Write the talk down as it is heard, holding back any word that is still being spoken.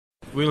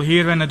we'll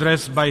hear an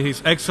address by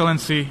His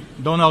Excellency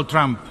Donald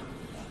Trump,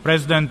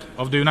 President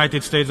of the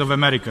United States of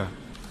America.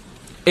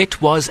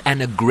 It was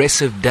an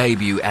aggressive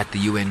debut at the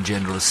UN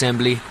General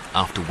Assembly.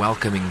 After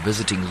welcoming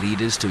visiting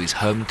leaders to his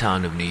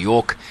hometown of New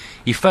York,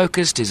 he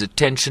focused his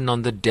attention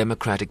on the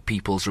Democratic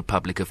People's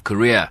Republic of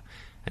Korea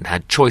and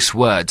had choice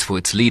words for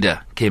its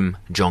leader, Kim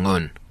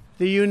Jong-un.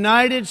 The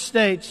United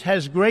States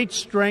has great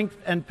strength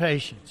and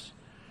patience,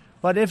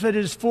 but if it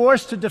is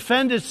forced to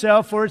defend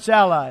itself or its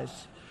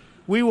allies,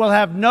 we will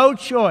have no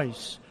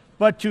choice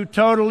but to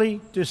totally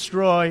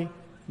destroy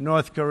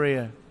North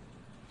Korea.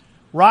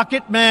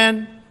 Rocket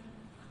Man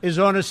is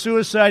on a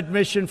suicide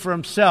mission for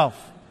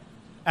himself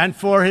and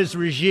for his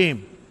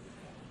regime.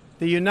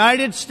 The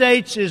United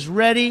States is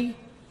ready,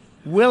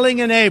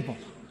 willing, and able,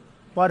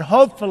 but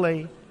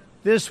hopefully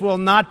this will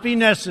not be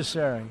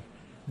necessary.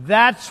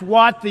 That's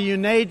what the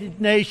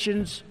United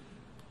Nations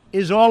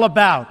is all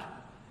about.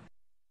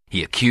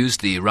 He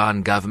accused the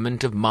Iran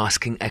government of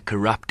masking a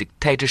corrupt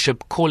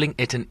dictatorship, calling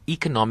it an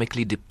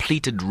economically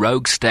depleted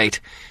rogue state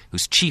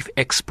whose chief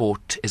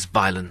export is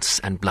violence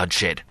and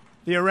bloodshed.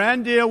 The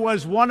Iran deal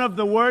was one of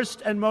the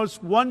worst and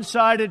most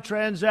one-sided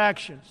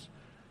transactions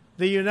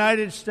the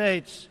United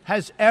States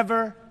has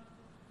ever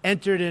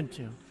entered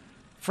into.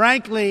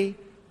 Frankly,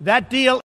 that deal